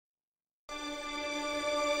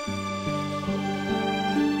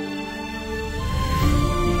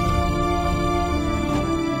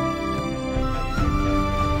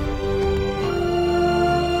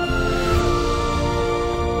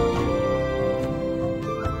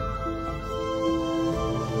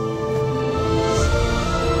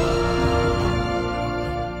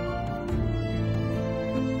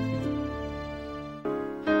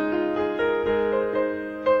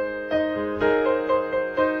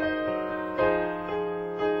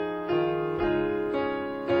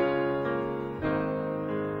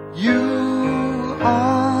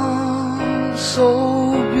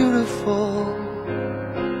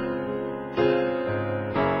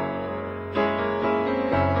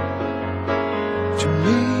to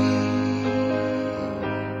me.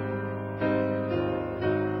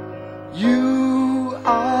 You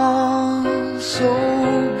are so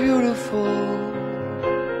beautiful.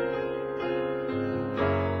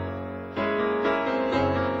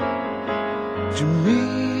 To me,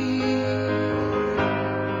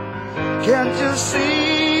 can't you see?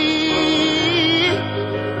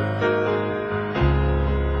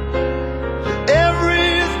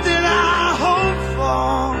 Everything I hope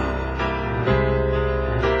for,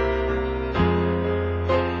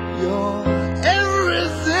 you're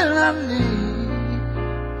everything I need.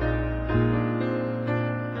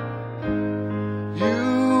 You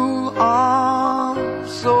are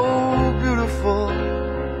so beautiful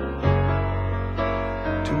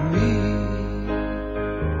to me.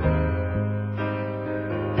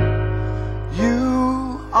 You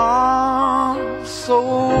are so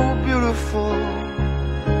beautiful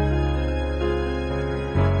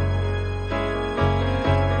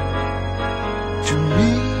to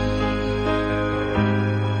me.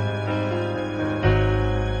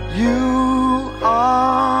 You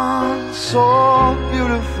are so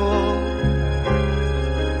beautiful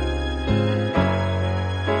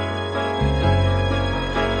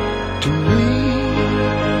to me.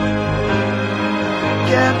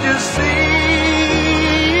 Can't you see?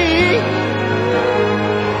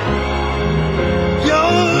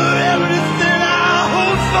 You're everything I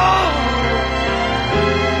hope for,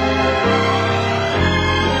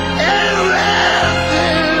 everything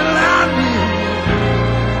I need.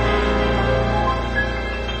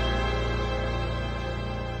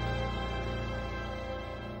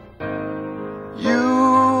 You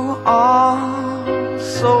are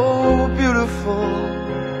so beautiful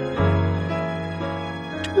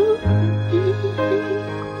to me.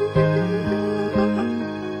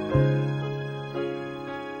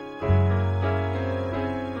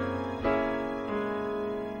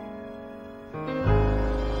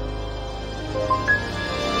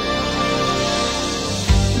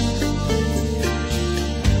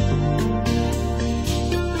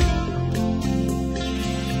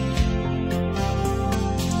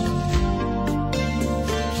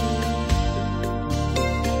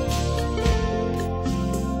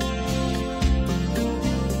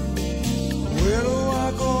 Where do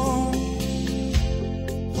I go?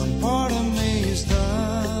 One part of me is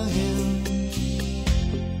dying.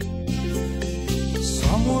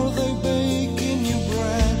 Somewhere they bake in your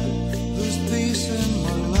bread. There's peace in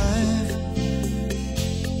my life.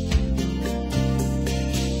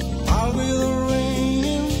 I'll be the rain,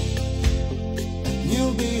 and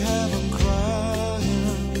you'll be heaven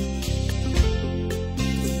crying.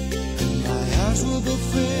 And my eyes will be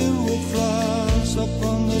filled with flowers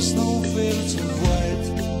upon the snowfields of white.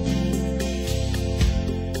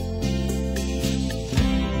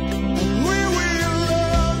 And we will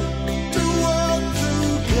learn to walk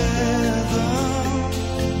together.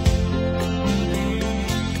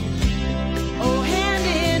 Oh, hand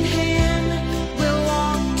in hand, we'll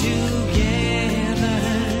walk together.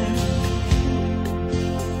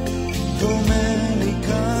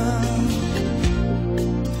 Dominica.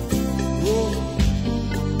 Whoa.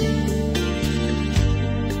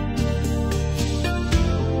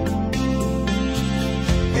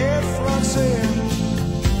 Efrasin.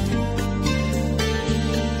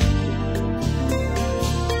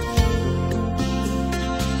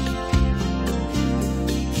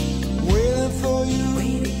 Waiting for you,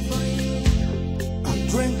 I'll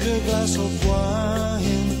drink a glass of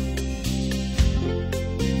wine.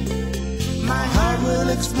 My heart will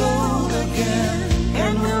explode again,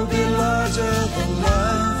 and will be larger than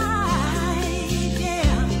life.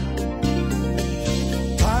 Yeah.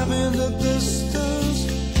 Time in the distance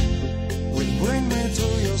will bring me to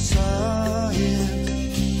your side.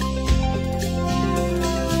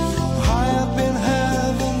 From high up in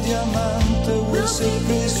heaven, Diamante will see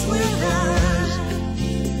peace with us.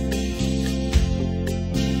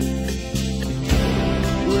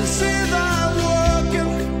 We'll see that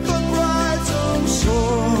working the bright on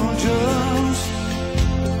soldiers.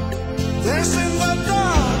 There's in the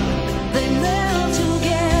dark. They knelt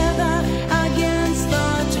together against the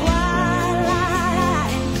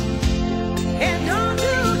twilight, and on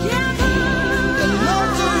together, And all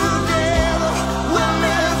together we'll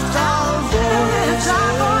lift our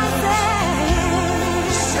voices,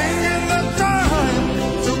 singing the time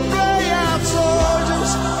to play out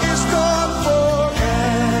soldiers is gone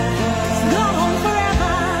forever.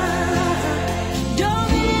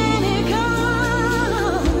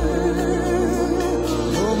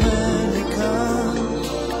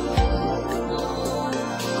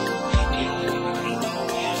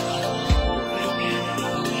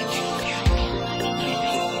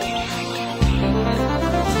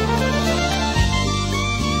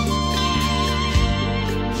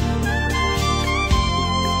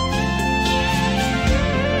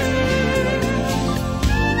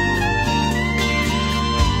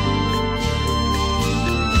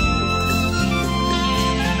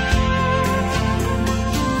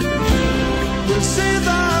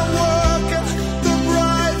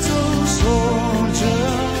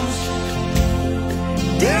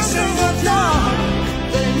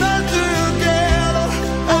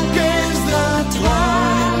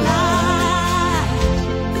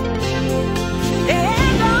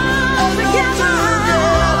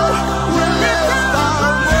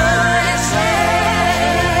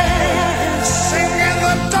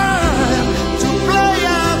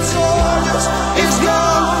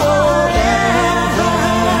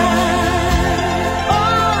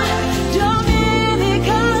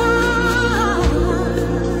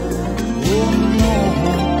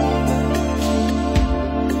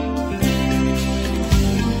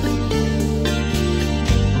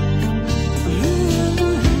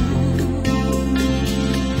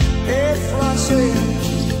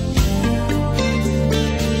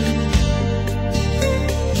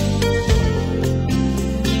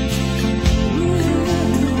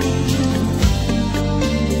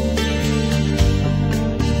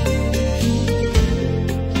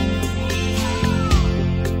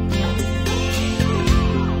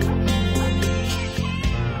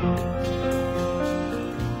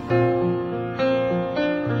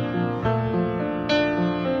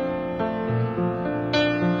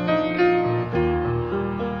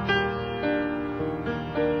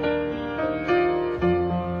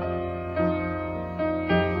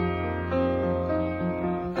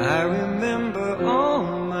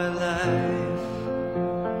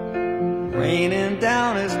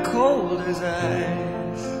 his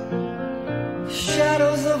eyes.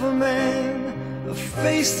 Shadows of a man, a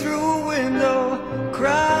face through a window,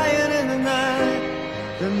 crying in the night.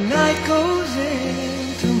 The night goes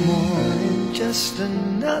into morning, just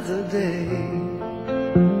another day.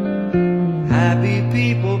 Happy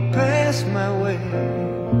people pass my way.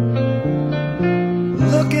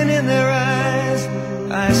 Looking in their eyes,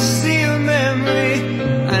 I see a memory.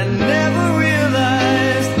 I never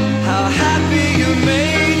realized how happy you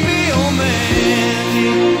made me, oh Mandy.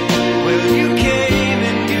 Well, you came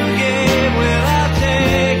and you gave without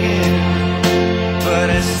taking, but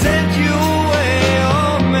I sent you away,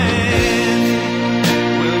 oh Mandy.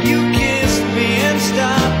 Well, you kissed me and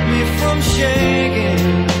stopped me from shaking,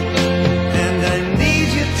 and I need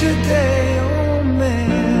you today, oh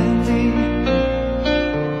Mandy.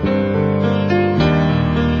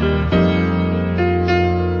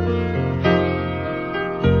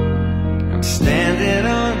 I'm standing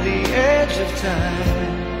on the edge of time.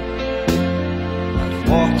 I've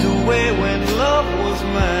walked away when love was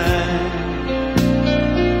mine.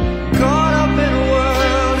 Caught up in a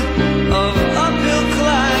world of uphill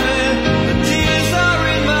climbing. The tears are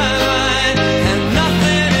in my mind, and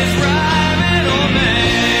nothing is rhyming, oh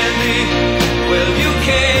Mandy. Well, you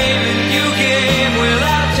came and you gave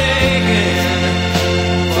without taking,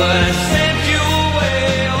 but I sent you away,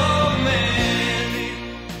 oh Mandy.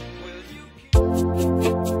 Well, you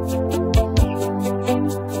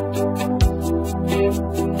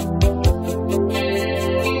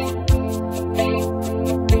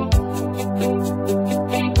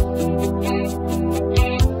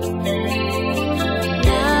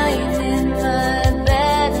Lying in my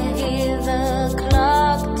bed, I hear the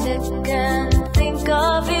clock tick and think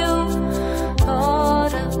of you.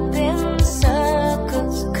 Caught up in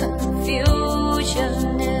circles,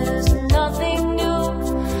 confusion is nothing new.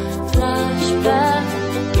 Flashback,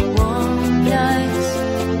 warm nights,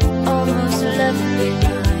 almost left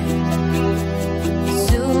behind.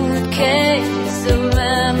 Suitcase of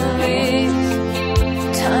memories,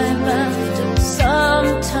 time after.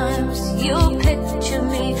 Sometimes you picture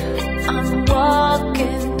me, I'm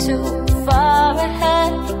walking too far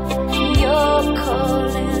ahead. You're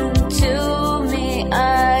calling to me, I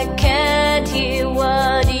can't hear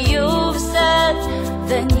what you've said.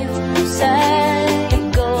 Then you say it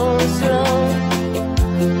goes slow,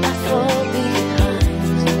 I fall behind.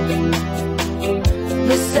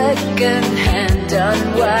 The second hand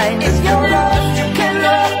unwind. If you're lost, you can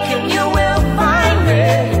look and you will find me.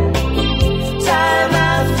 Time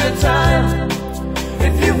after time.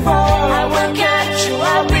 If you fall, I will catch you,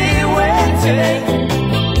 I'll be waiting.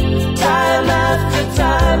 Time after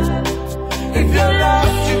time. If you're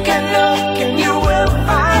lost, you can look and you will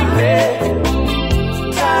find me.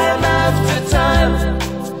 Time after time.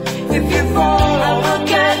 If you fall, I will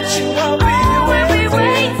catch you, I'll be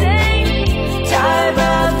waiting. Time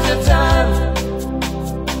after time.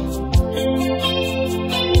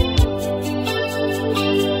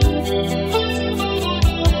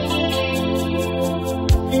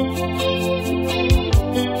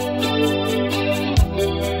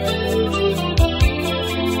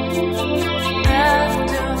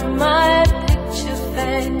 After my picture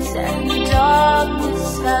fades and darkness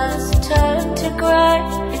has turned to gray,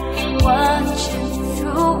 watching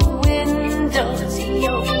through windows,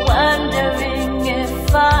 you're wondering if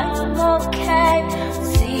I'm okay.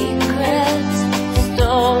 Secrets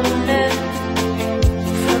stolen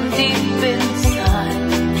from deep inside.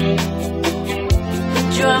 The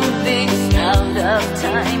drum beats out of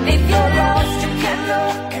time. If you're lost, you can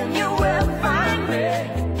look and you will find me.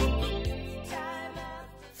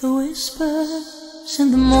 The whispers in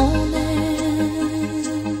the morning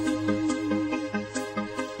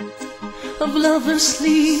of lovers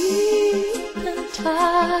sleeping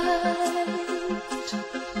tight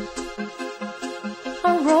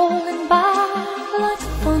are rolling by like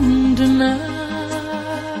thunder now.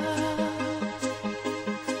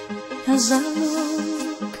 As I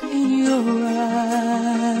look in your eyes,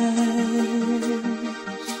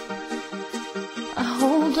 I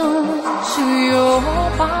hold on to your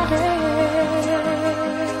body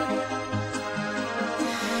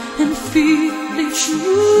and feel it's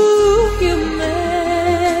you make.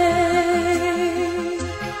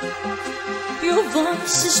 Your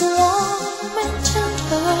voice is warm and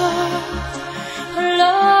tender, a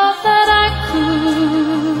love that I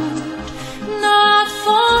could not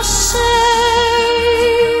forsake.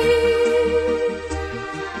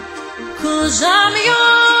 'Cause I'm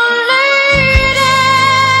your lady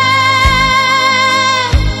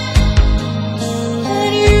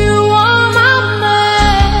and you are my man.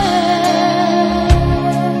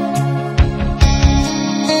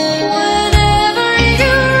 Whenever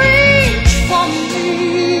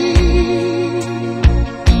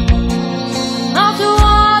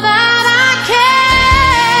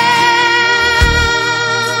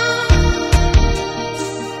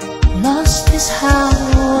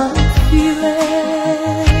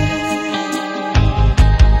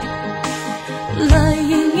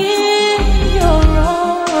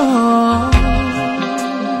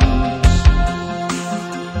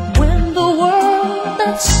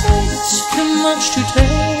much to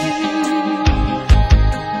take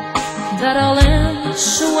that I'll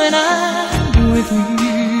answer when I'm with you.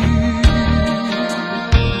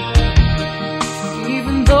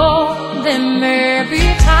 Even though there may